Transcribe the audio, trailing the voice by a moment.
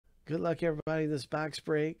Good luck, everybody, in this box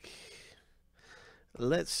break.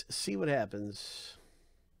 Let's see what happens.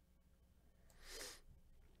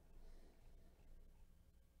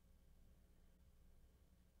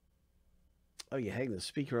 Oh, you hang the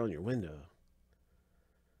speaker on your window.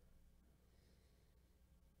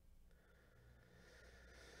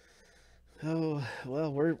 Oh,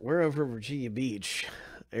 well, we're over Virginia Beach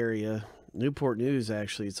area. Newport News,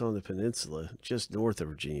 actually, it's on the peninsula, just north of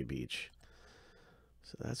Virginia Beach.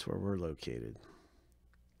 So that's where we're located.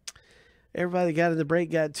 Everybody got in the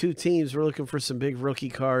break, got two teams. We're looking for some big rookie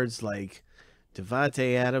cards like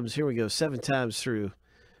Devontae Adams. Here we go, 7 times through.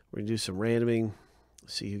 We're going to do some randoming,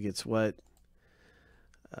 see who gets what.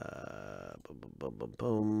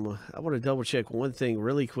 Boom. I want to double check one thing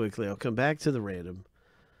really quickly. I'll come back to the random.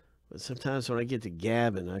 But sometimes when I get to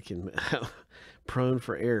gabbing, I can prone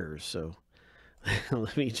for errors. So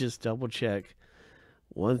let me just double check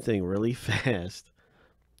one thing really fast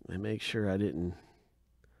and make sure I got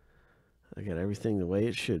everything the way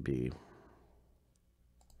it should be.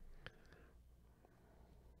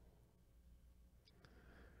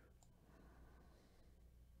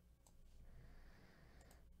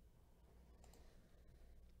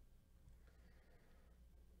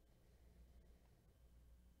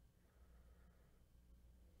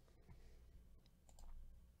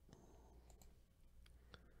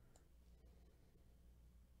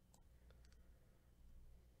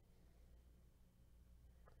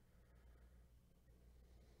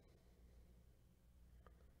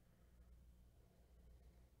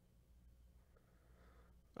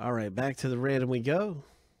 All right, back to the random we go.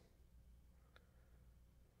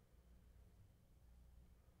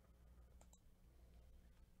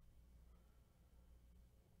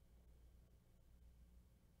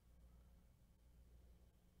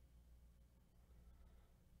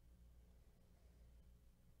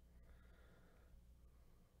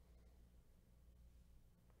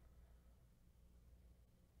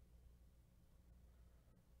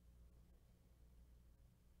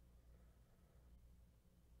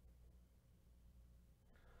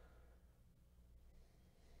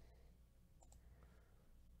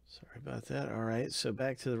 Sorry about that. All right, so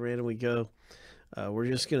back to the random we go. We're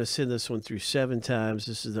just going to send this one through 7 times.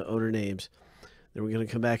 This is the owner names. Then we're going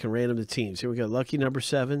to come back and random the teams. Here we go. Lucky number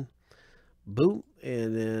 7. Boom.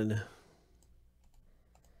 And then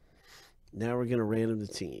now we're going to random the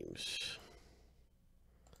teams.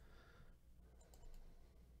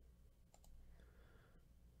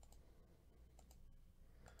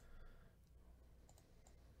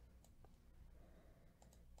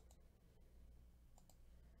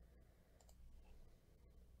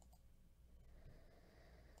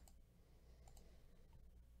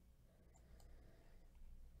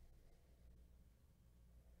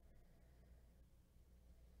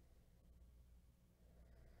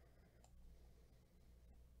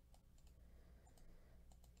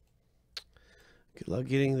 Good luck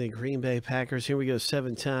getting the Green Bay Packers. Here we go,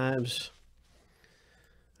 7 times.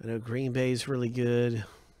 I know Green Bay's really good.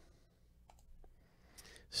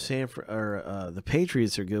 The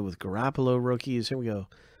Patriots are good with Garoppolo rookies. Here we go.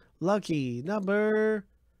 Lucky number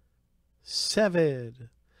 7.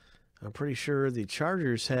 I'm pretty sure the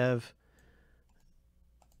Chargers have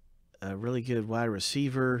a really good wide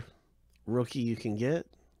receiver rookie you can get.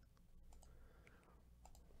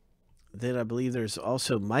 Then I believe there's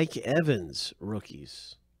also Mike Evans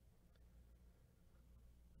rookies.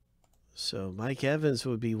 So Mike Evans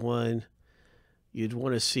would be one you'd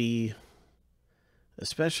want to see,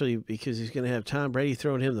 especially because he's going to have Tom Brady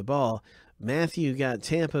throwing him the ball. Matthew got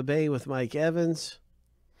Tampa Bay with Mike Evans.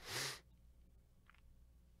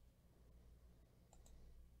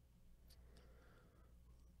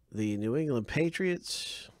 The New England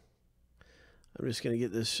Patriots. I'm just going to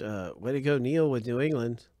get this. Way to go, Neil, with New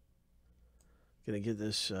England. Going to get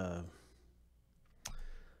this in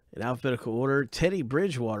alphabetical order. Teddy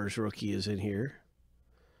Bridgewater's rookie is in here.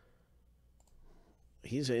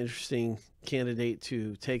 He's an interesting candidate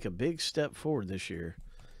to take a big step forward this year.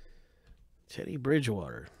 Teddy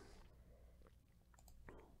Bridgewater.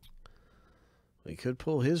 We could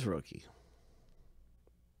pull his rookie.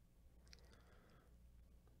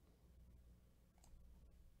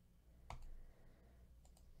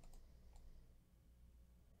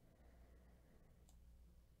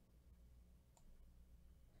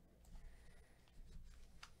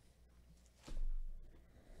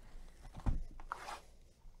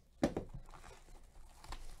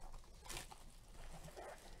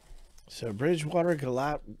 So Bridgewater,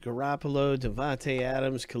 Garoppolo, Devontae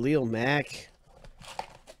Adams, Khalil Mack.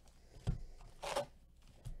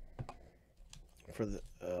 For the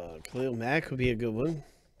Khalil Mack would be a good one.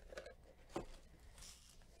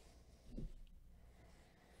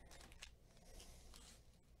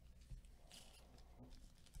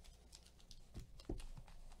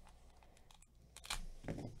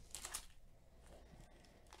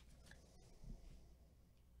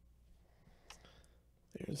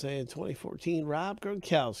 There's a 2014 Rob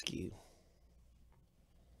Gronkowski.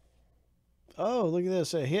 Oh, look at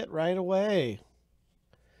this. A hit right away.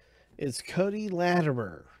 It's Cody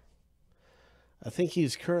Latimer. I think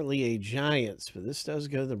he's currently a Giants, but this does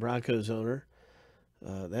go to the Broncos owner.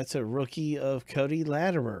 That's a rookie of Cody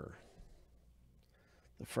Latimer.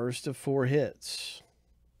 The first of 4 hits.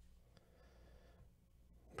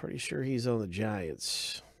 Pretty sure he's on the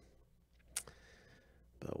Giants.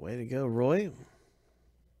 But way to go, Roy.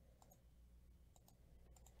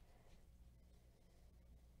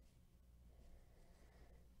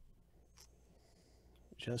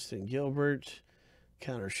 Justin Gilbert,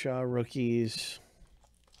 Connor Shaw rookies.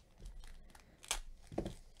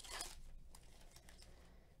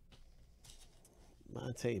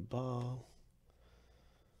 Monte Ball.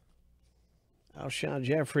 Alshon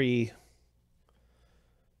Jeffrey.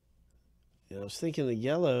 I was thinking the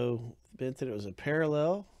yellow meant that it was a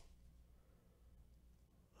parallel.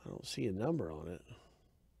 I don't see a number on it.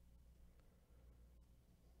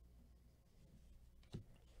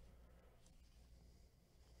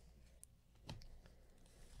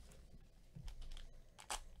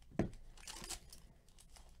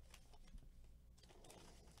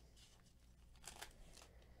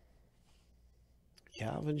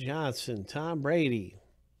 Calvin Johnson, Tom Brady.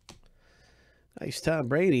 Nice Tom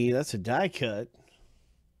Brady. That's a die cut.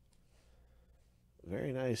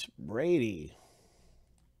 Very nice Brady.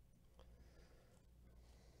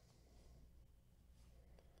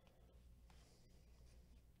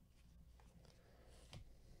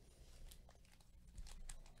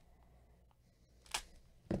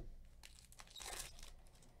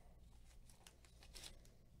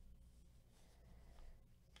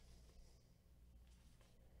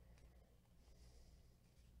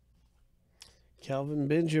 Kelvin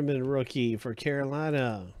Benjamin rookie for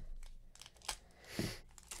Carolina.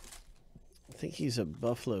 I think he's a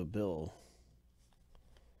Buffalo Bill.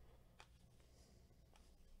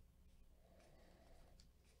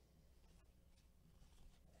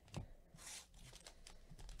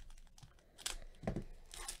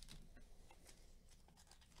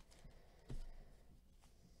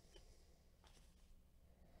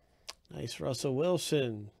 Nice Russell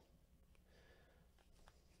Wilson.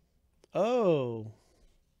 Oh,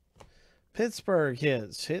 Pittsburgh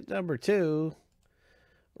hits. Hit number 2.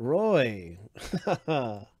 Roy.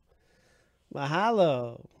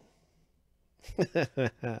 Mahalo.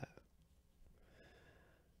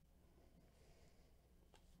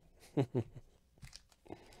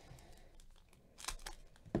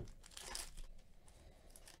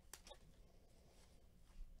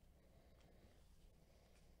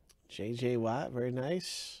 J.J. Watt, very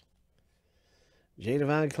nice.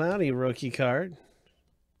 Jadeveon Clowney rookie card.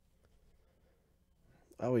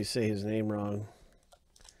 I always say his name wrong.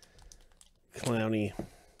 Clowney.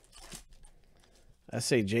 I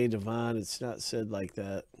say Jadeveon. It's not said like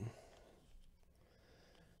that.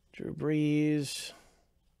 Drew Brees.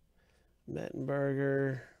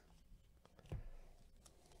 Mettenberger.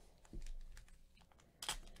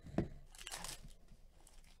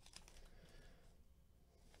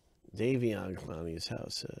 Davion Clowney is how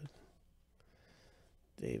it said.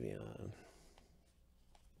 Davion.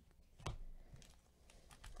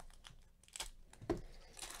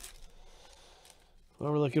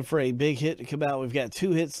 Well, we're looking for a big hit to come out. We've got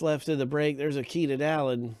 2 hits left in the break. There's a Keenan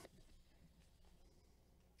Allen.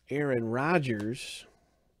 Aaron Rodgers.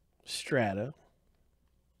 Strata.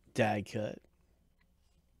 Die cut.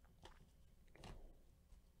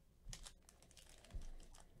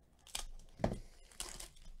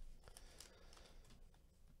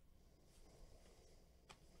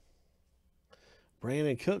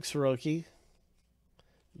 Brandon Cooks rookie.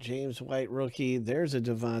 James White rookie. There's a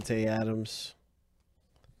Devontae Adams.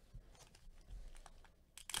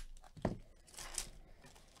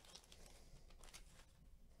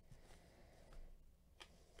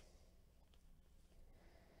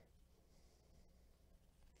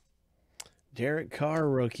 Derek Carr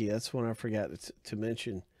rookie. That's one I forgot to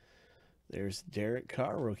mention. There's Derek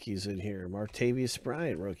Carr rookies in here. Martavius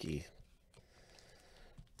Bryant rookie.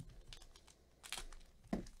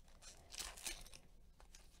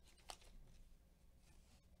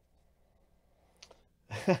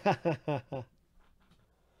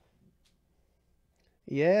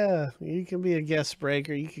 Yeah, you can be a guest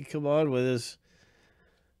breaker. You can come on with us.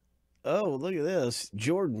 Oh, look at this.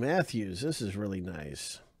 Jordan Matthews. This is really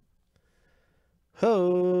nice.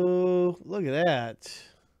 Oh, look at that.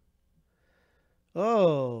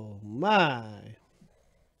 Oh, my.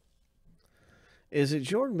 Is it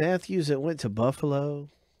Jordan Matthews that went to Buffalo?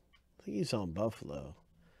 I think he's on Buffalo.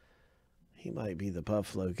 He might be the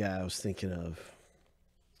Buffalo guy I was thinking of.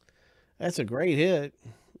 That's a great hit.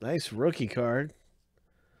 Nice rookie card.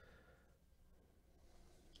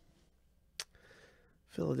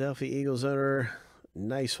 Philadelphia Eagles owner.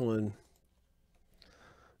 Nice one.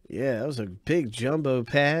 Yeah, that was a big jumbo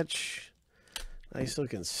patch. Nice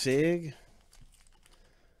looking SIG.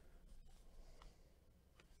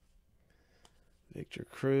 Victor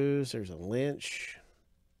Cruz. There's a Lynch.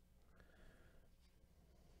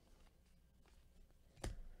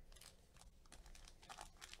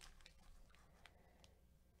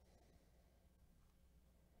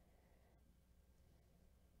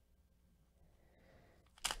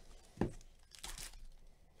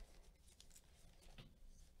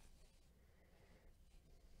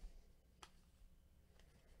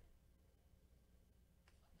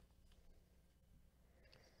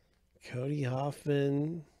 Cody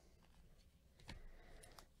Hoffman.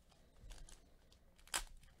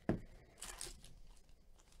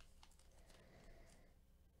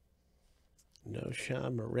 No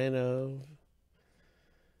Sean Moreno.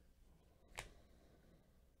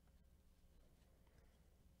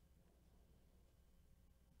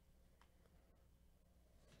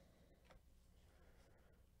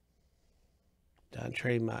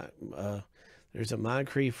 There's a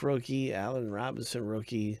Moncrief rookie, Allen Robinson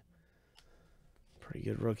rookie. Pretty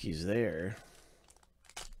good rookies there.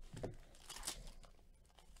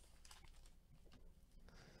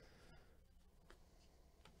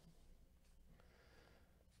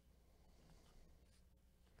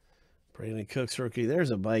 Brandon Cooks rookie.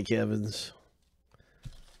 There's a Mike Evans.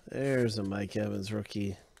 There's a Mike Evans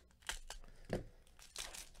rookie.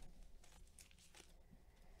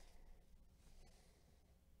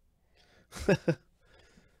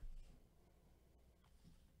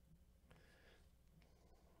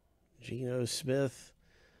 Geno Smith.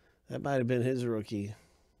 That might have been his rookie.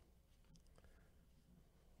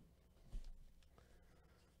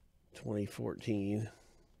 2014.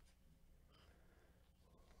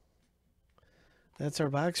 That's our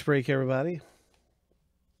box break, everybody.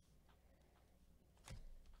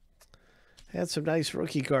 Had some nice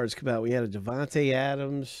rookie cards come out. We had a Devontae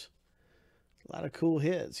Adams. A lot of cool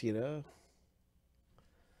hits, you know.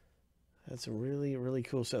 Had some really, really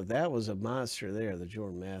cool stuff. That was a monster there, the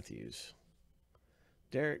Jordan Matthews.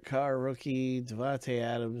 Derek Carr, rookie. Devontae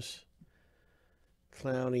Adams.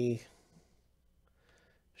 Clowney.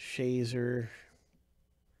 Shazer.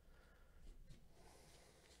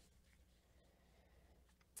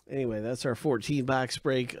 Anyway, that's our 14 box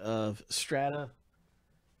break of Strata.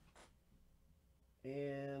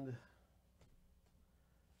 And I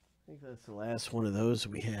think that's the last one of those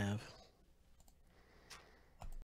we have.